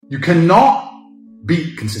You cannot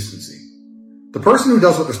beat consistency. The person who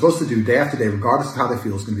does what they're supposed to do day after day, regardless of how they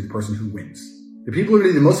feel, is going to be the person who wins. The people who are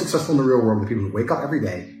going to be the most successful in the real world are the people who wake up every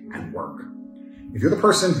day and work. If you're the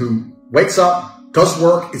person who wakes up, does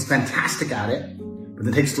work, is fantastic at it, but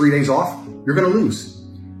then takes 3 days off, you're going to lose.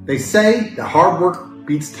 They say that hard work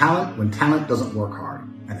beats talent when talent doesn't work hard.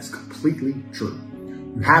 And it's completely true.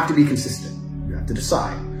 You have to be consistent. You have to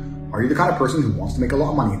decide. Are you the kind of person who wants to make a lot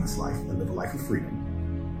of money in this life and live a life of freedom?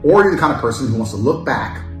 Or are you the kind of person who wants to look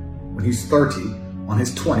back when he's 30 on his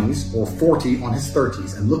 20s or 40 on his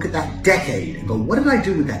 30s and look at that decade and go, what did I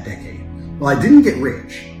do with that decade? Well, I didn't get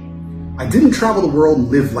rich. I didn't travel the world and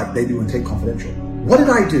live like they do in Tate Confidential. What did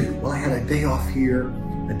I do? Well, I had a day off here,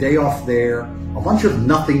 a day off there, a bunch of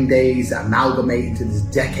nothing days that amalgamate into this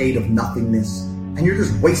decade of nothingness, and you're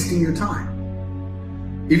just wasting your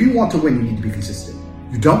time. If you want to win, you need to be consistent.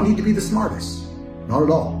 You don't need to be the smartest, not at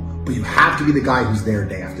all, but you have to be the guy who's there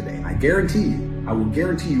day after day. And I will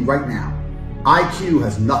guarantee you right now, IQ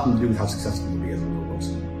has nothing to do with how successful you'll be as a real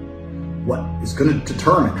person. What is going to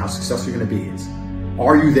determine how successful you're going to be is,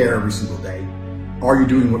 are you there every single day? Are you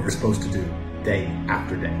doing what you're supposed to do day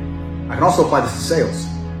after day? I can also apply this to sales.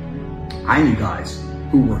 I knew guys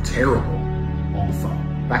who were terrible on the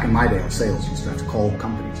phone. Back in my day of sales, you used to have to call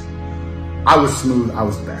companies. I was smooth, I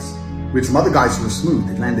was the best. We had some other guys who were smooth.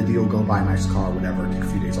 They'd land a deal, go buy a nice car, whatever, take a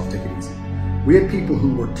few days off, take it easy. We had people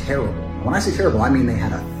who were terrible. When I say terrible, I mean they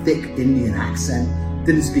had a thick Indian accent,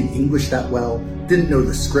 didn't speak English that well, didn't know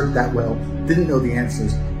the script that well, didn't know the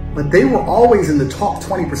answers, but they were always in the top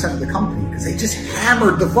 20% of the company because they just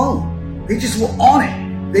hammered the phone. They just were on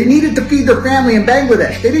it. They needed to feed their family in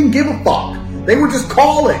Bangladesh. They didn't give a fuck. They were just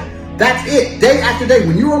calling. That's it. Day after day.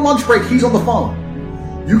 When you're on lunch break, he's on the phone.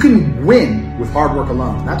 You can win with hard work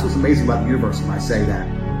alone. And that's what's amazing about the universe when I say that.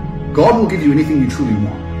 God will give you anything you truly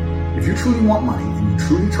want. If you truly want money and you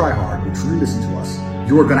truly try hard, you truly listen to us,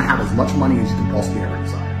 you are going to have as much money as you can possibly ever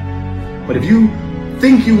desire. But if you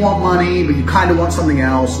think you want money, but you kind of want something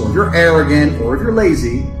else, or if you're arrogant, or if you're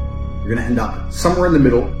lazy, you're going to end up somewhere in the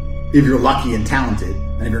middle if you're lucky and talented.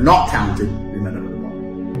 And if you're not talented, you're going to end up in the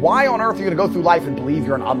wrong. Why on earth are you going to go through life and believe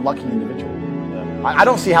you're an unlucky individual? I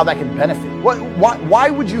don't see how that can benefit. Why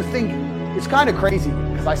would you think? It's kind of crazy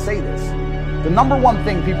because I say this. The number one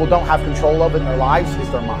thing people don't have control of in their lives is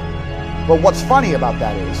their mind. But what's funny about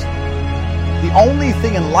that is the only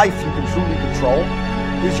thing in life you can truly control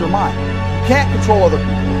is your mind. You can't control other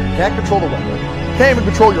people. You can't control the weather. You can't even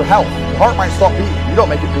control your health. Your heart might stop beating. You don't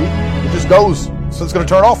make it beat. It just goes. So it's going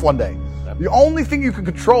to turn off one day. The only thing you can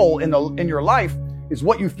control in your life is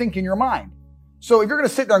what you think in your mind. So if you're going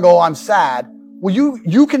to sit there and go, oh, I'm sad, well,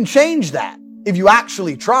 you can change that if you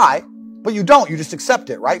actually try, but you don't. You just accept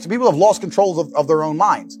it, right? So people have lost control of their own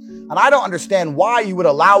minds. And I don't understand why you would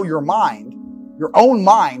allow your own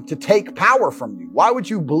mind, to take power from you. Why would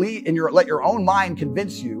you let your own mind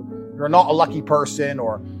convince you you're not a lucky person,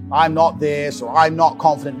 or I'm not this, or I'm not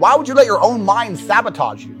confident? Why would you let your own mind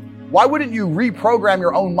sabotage you? Why wouldn't you reprogram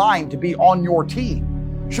your own mind to be on your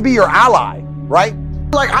team? It should be your ally, right?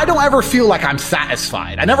 Like, I don't ever feel like I'm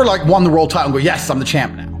satisfied. I never won the world title and go, yes, I'm the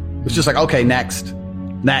champ now. It's just like, okay, next.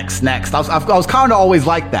 I was kind of always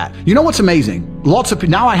like that. You know what's amazing?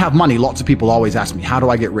 Now I have money. Lots of people always ask me, how do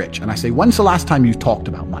I get rich? And I say, when's the last time you talked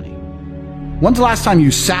about money? When's the last time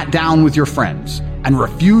you sat down with your friends and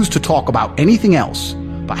refused to talk about anything else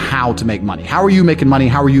but how to make money? How are you making money?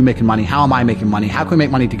 How are you making money? How am I making money? How can we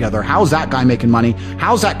make money together? How's that guy making money?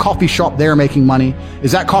 How's that coffee shop there making money?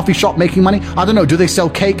 Is that coffee shop making money? I don't know. Do they sell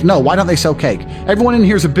cake? No. Why don't they sell cake? Everyone in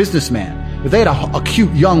here is a businessman. If they had a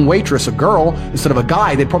cute young waitress, a girl, instead of a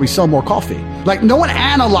guy, they'd probably sell more coffee. Like, no one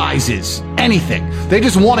analyzes anything. They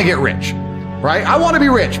just want to get rich, right? I want to be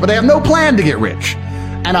rich, but they have no plan to get rich.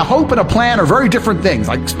 And a hope and a plan are very different things.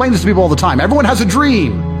 I explain this to people all the time. Everyone has a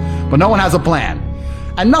dream, but no one has a plan.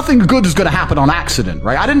 And nothing good is going to happen on accident,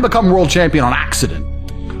 right? I didn't become world champion on accident.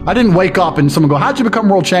 I didn't wake up and someone go, how'd you become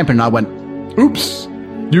world champion? And I went, oops.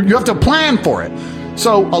 You have to plan for it.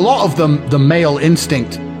 So a lot of the male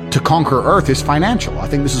instinct to conquer Earth is financial. I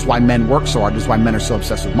think this is why men work so hard. This is why men are so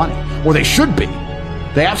obsessed with money. Or they should be.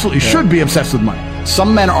 They absolutely should be obsessed with money.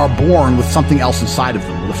 Some men are born with something else inside of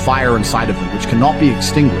them, with a fire inside of them, which cannot be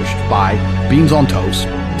extinguished by beans on toast,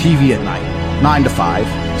 TV at night, 9 to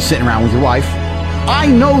 5, sitting around with your wife. I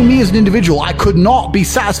know me as an individual, I could not be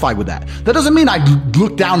satisfied with that. That doesn't mean I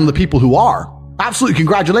look down on the people who are. Absolutely,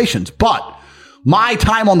 congratulations. But my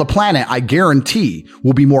time on the planet, I guarantee,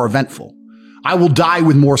 will be more eventful. I will die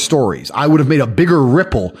with more stories. I would have made a bigger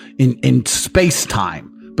ripple in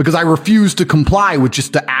space-time because I refuse to comply with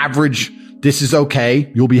just the average, this is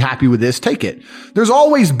okay, you'll be happy with this, take it. There's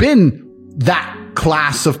always been that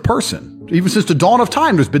class of person. Even since the dawn of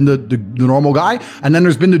time, there's been the normal guy, and then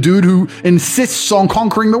there's been the dude who insists on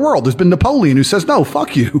conquering the world. There's been Napoleon who says, no,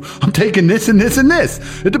 fuck you. I'm taking this and this and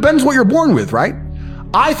this. It depends what you're born with, right?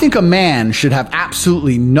 I think a man should have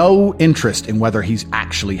absolutely no interest in whether he's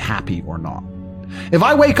actually happy or not. If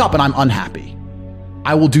I wake up and I'm unhappy,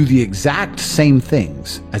 I will do the exact same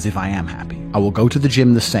things as if I am happy. I will go to the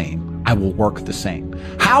gym the same. I will work the same.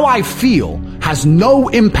 How I feel has no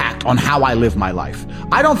impact on how I live my life.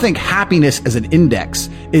 I don't think happiness as an index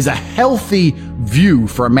is a healthy view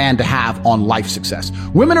for a man to have on life success.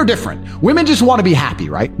 Women are different. Women just want to be happy,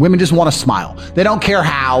 right? Women just want to smile. They don't care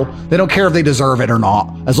how. They don't care if they deserve it or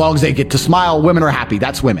not. As long as they get to smile, women are happy.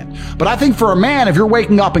 That's women. But I think for a man, if you're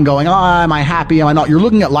waking up and going, am I happy? Am I not? You're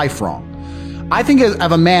looking at life wrong. I think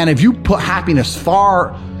of a man, if you put happiness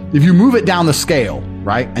if you move it down the scale,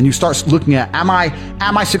 right? And you start looking at, am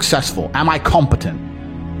I successful? Am I competent?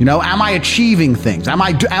 Am I achieving things? Am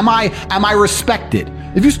I respected?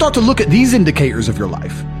 If you start to look at these indicators of your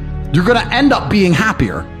life, you're going to end up being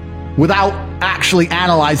happier without actually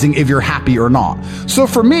analyzing if you're happy or not. So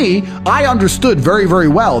for me, I understood very, very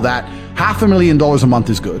well that $500,000 a month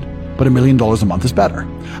is good, but $1 million a month is better.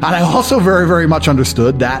 And I also very, very much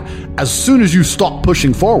understood that as soon as you stop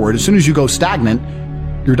pushing forward, as soon as you go stagnant,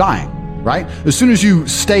 you're dying, right? As soon as you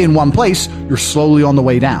stay in one place, you're slowly on the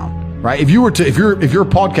way down, right? If your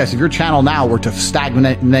podcast, if your channel now were to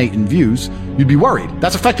stagnate in views, you'd be worried.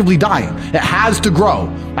 That's effectively dying. It has to grow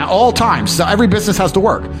at all times. So every business has to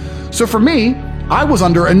work. So for me, I was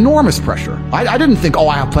under enormous pressure. I didn't think,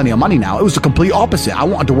 I have plenty of money now. It was the complete opposite. I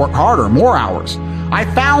wanted to work harder, more hours. I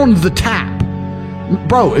found the tap.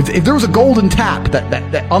 Bro, if there was a golden tap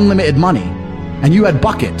that unlimited money, and you had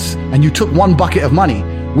buckets, and you took one bucket of money,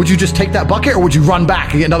 would you just take that bucket, or would you run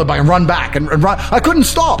back and get another bucket and run back and run? I couldn't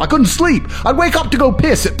stop. I couldn't sleep. I'd wake up to go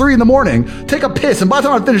piss at 3 a.m, take a piss, and by the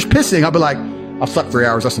time I finished pissing, I'd be like, I've slept 3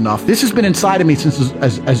 hours, that's enough. This has been inside of me since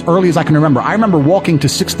as early as I can remember. I remember walking to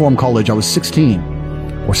sixth form college. I was 16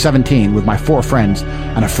 or 17 with my 4 friends,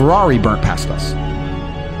 and a Ferrari burnt past us.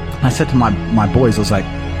 And I said to my boys, I was like,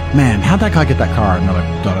 man, how'd that guy get that car? And they're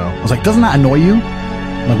like, don't know. I was like, doesn't that annoy you?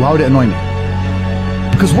 Like, why would it annoy me?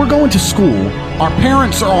 Because we're going to school, our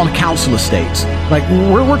parents are on council estates. Like,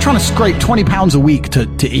 we're trying to scrape 20 pounds a week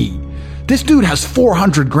to eat. This dude has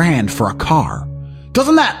 400 grand for a car.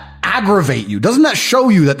 Doesn't that aggravate you? Doesn't that show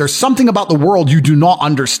you that there's something about the world you do not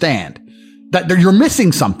understand? That you're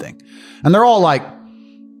missing something? And they're all like,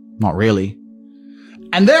 not really.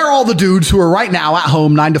 And they're all the dudes who are right now at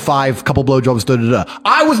home, 9 to 5, couple blowjobs,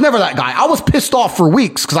 I was never that guy. I was pissed off for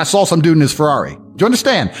weeks because I saw some dude in his Ferrari. Do you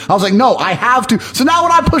understand? I was like, no, I have to. So now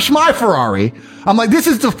when I push my Ferrari, I'm like, this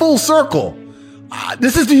is the full circle.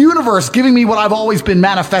 This is the universe giving me what I've always been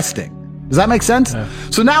manifesting. Does that make sense? Yeah.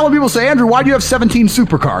 So now when people say, Andrew, why do you have 17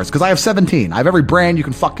 supercars? Because I have 17. I have every brand you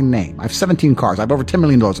can fucking name. I have 17 cars. I have over $10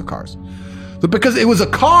 million of cars. But because it was a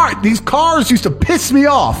car, these cars used to piss me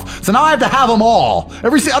off. So now I have to have them all. I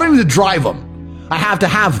don't even drive them. I have to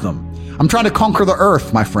have them. I'm trying to conquer the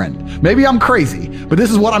earth, my friend. Maybe I'm crazy, but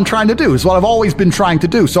this is what I'm trying to do. It's what I've always been trying to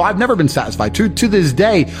do. So I've never been satisfied. To this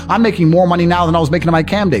day, I'm making more money now than I was making in my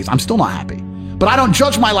cam days. I'm still not happy. But I don't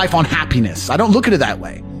judge my life on happiness. I don't look at it that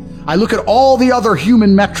way. I look at all the other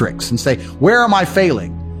human metrics and say, where am I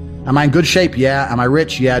failing? Am I in good shape? Yeah. Am I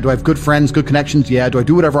rich? Yeah. Do I have good friends, good connections? Yeah. Do I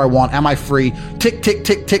do whatever I want? Am I free? Tick, tick,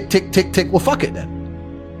 tick, tick, tick, tick, tick. Well, fuck it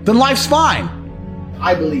then. Then life's fine.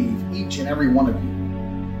 I believe each and every one of you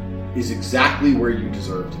is exactly where you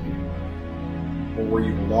deserve to be, or where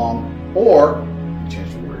you belong, or,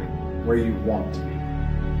 change the word, where you want to be.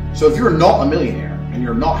 So if you're not a millionaire and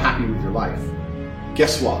you're not happy with your life,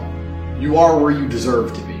 guess what? You are where you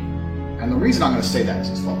deserve to be. And the reason I'm going to say that is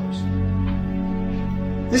as follows.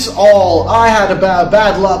 I had a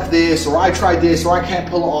bad luck this, or I tried this, or I can't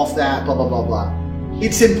pull off that, blah, blah, blah, blah.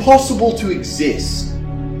 It's impossible to exist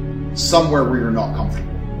somewhere where you're not comfortable.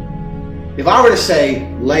 If I were to say,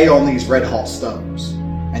 lay on these red hot stones,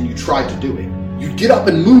 and you tried to do it, you'd get up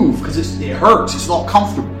and move because it hurts, it's not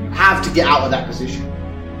comfortable. You have to get out of that position.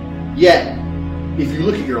 Yet, if you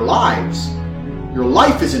look at your lives, your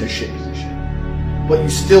life is in a shit position, but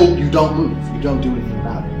you don't move, you don't do anything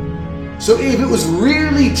about it. So if it was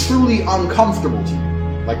really, truly uncomfortable to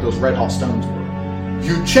you, like those red hot stones were,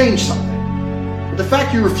 you'd change something. But the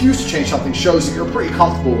fact you refuse to change something shows that you're pretty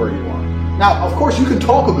comfortable where you are. Now, of course, you can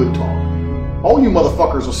talk a good talk. All you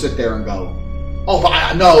motherfuckers will sit there and go, oh, but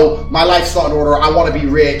I know my life's not in order. I want to be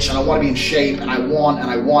rich and I want to be in shape and I want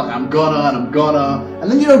and I'm gonna.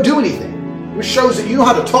 And then you don't do anything. Which shows that you know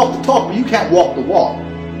how to talk the talk, but you can't walk the walk.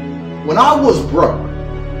 When I was broke,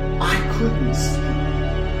 I couldn't sleep.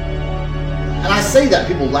 And I say that,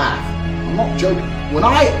 people laugh. I'm not joking. When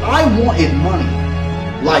I wanted money,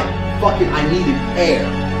 like fucking I needed air,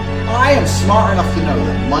 I am smart enough to know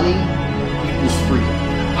that money equals freedom.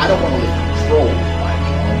 I don't want to live controlled by a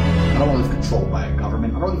job. I don't want to live controlled by a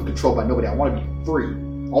government. I don't want to live controlled by nobody. I want to be free.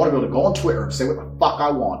 I want to be able to go on Twitter and say what the fuck I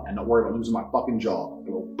want and not worry about losing my fucking job. A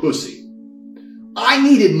little pussy. I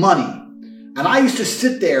needed money. And I used to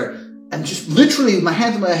sit there and just literally with my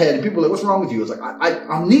hands on my head and people were like, what's wrong with you? I was like,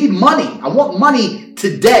 I need money. I want money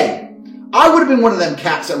today. I would have been one of them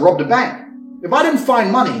cats that robbed a bank. If I didn't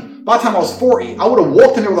find money, by the time I was 40, I would have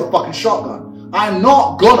walked in there with a fucking shotgun. I'm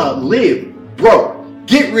not gonna live broke.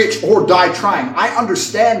 Get rich or die trying. I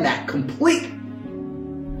understand that completely.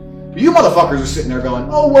 But you motherfuckers are sitting there going,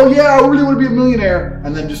 oh, well, yeah, I really want to be a millionaire.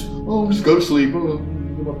 And then just go to sleep. Oh,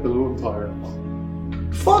 get my pillow, I'm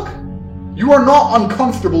tired. Fuck. You are not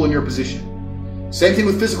uncomfortable in your position. Same thing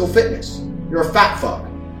with physical fitness. You're a fat fuck.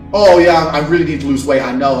 Oh, yeah, I really need to lose weight.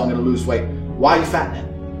 I know I'm going to lose weight. Why are you fat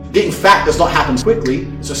then? Getting fat does not happen quickly.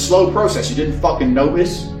 It's a slow process. You didn't fucking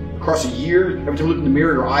notice. Across a year, every time you looked in the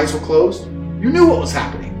mirror, your eyes were closed. You knew what was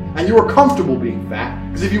happening. And you were comfortable being fat.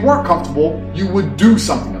 Because if you weren't comfortable, you would do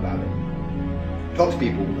something about it. Talk to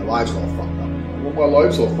people, their lives are all fucked up. Well, my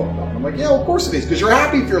life's all fucked up. And I'm like, yeah, of course it is. Because you're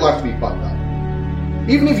happy for your life to be fucked up.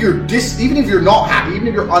 Even if you're not happy, even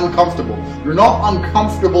if you're uncomfortable, you're not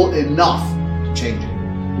uncomfortable enough to change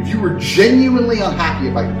it. If you were genuinely unhappy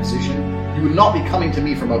about your position, you would not be coming to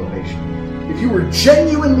me for motivation. If you were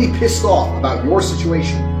genuinely pissed off about your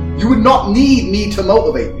situation, you would not need me to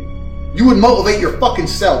motivate you. You would motivate your fucking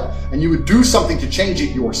self, and you would do something to change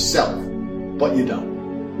it yourself. But you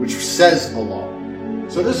don't, which says a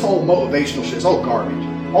lot. So this whole motivational shit is all garbage.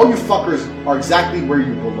 All you fuckers are exactly where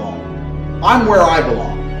you belong. I'm where I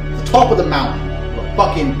belong. At the top of the mountain. A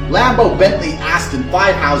fucking Lambo, Bentley, Aston,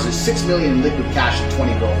 5 houses, 6 million in liquid cash, and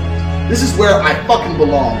 20 girlfriends. This is where I fucking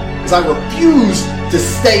belong, because I refuse to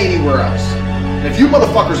stay anywhere else. And if you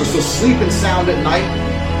motherfuckers are still sleeping sound at night,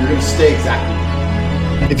 you're going to stay exactly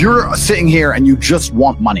where. If you're sitting here and you just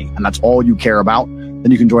want money, and that's all you care about, then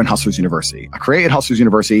you can join Hustlers University. I created Hustlers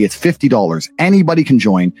University. It's $50. Anybody can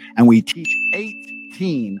join, and we teach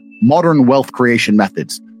 18 modern wealth creation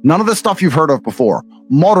methods. None of the stuff you've heard of before.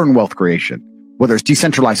 Modern wealth creation, whether it's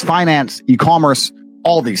decentralized finance, e-commerce,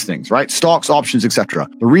 all these things, right? Stocks, options, etc.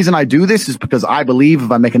 The reason I do this is because I believe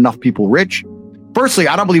if I make enough people rich, firstly,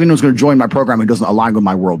 I don't believe anyone's going to join my program who doesn't align with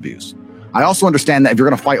my worldviews. I also understand that if you're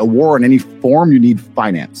going to fight a war in any form, you need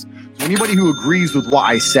finance. So anybody who agrees with what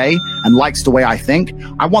I say and likes the way I think,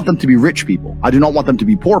 I want them to be rich people. I do not want them to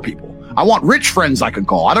be poor people. I want rich friends I can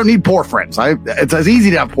call. I don't need poor friends. It's as easy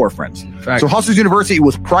to have poor friends. Fact. So Hustlers University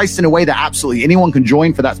was priced in a way that absolutely anyone can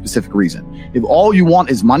join for that specific reason. If all you want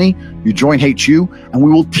is money, you join HU, and we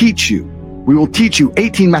will teach you. We will teach you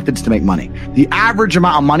 18 methods to make money. The average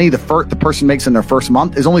amount of money the person makes in their first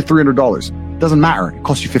month is only $300. Doesn't matter. It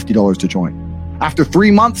costs you $50 to join. After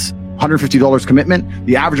 3 months, $150 commitment,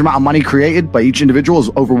 the average amount of money created by each individual is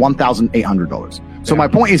over $1,800. So my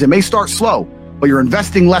point is, it may start slow, but you're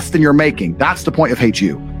investing less than you're making. That's the point of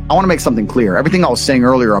HU. I want to make something clear. Everything I was saying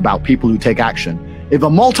earlier about people who take action. If a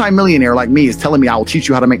multimillionaire like me is telling me I will teach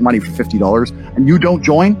you how to make money for $50 and you don't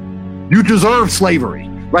join, you deserve slavery.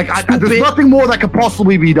 Like, there's nothing more that could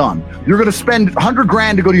possibly be done. You're going to spend $100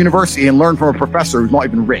 grand to go to university and learn from a professor who's not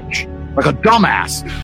even rich. Like a dumbass.